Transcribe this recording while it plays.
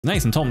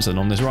Nathan Thompson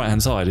on this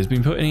right-hand side has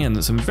been putting in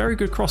some very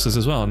good crosses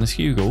as well, and this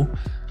Hugill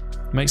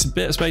makes a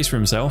bit of space for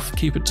himself.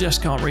 Keeper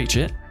just can't reach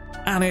it,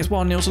 and it's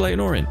 1-0 to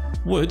Leyton Orient.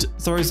 Wood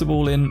throws the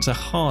ball in to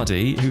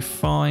Hardy, who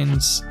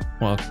finds,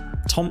 well,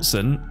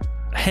 Thompson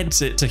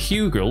heads it to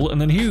Hugill, and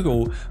then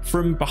Hugill,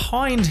 from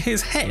behind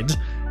his head,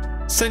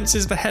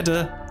 senses the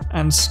header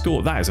and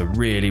scores. That is a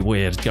really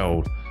weird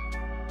goal.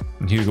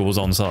 And Hugill was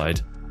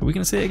onside. Are we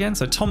going to see it again?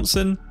 So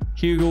Thompson,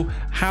 Hugill.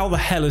 How the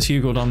hell has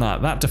Hugill done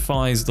that? That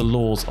defies the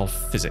laws of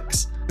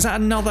physics. Is that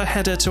another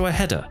header to a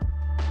header?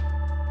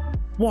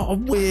 What a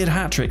weird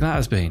hat-trick that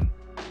has been.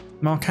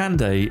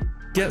 Markande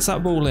gets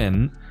that ball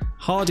in.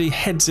 Hardy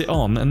heads it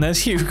on, and there's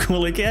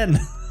Hugill again.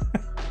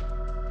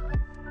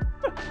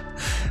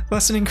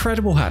 That's an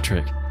incredible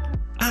hat-trick.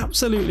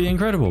 Absolutely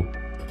incredible.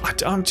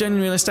 I'm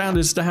genuinely astounded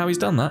as to how he's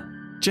done that.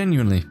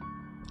 Genuinely.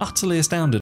 Utterly astounded.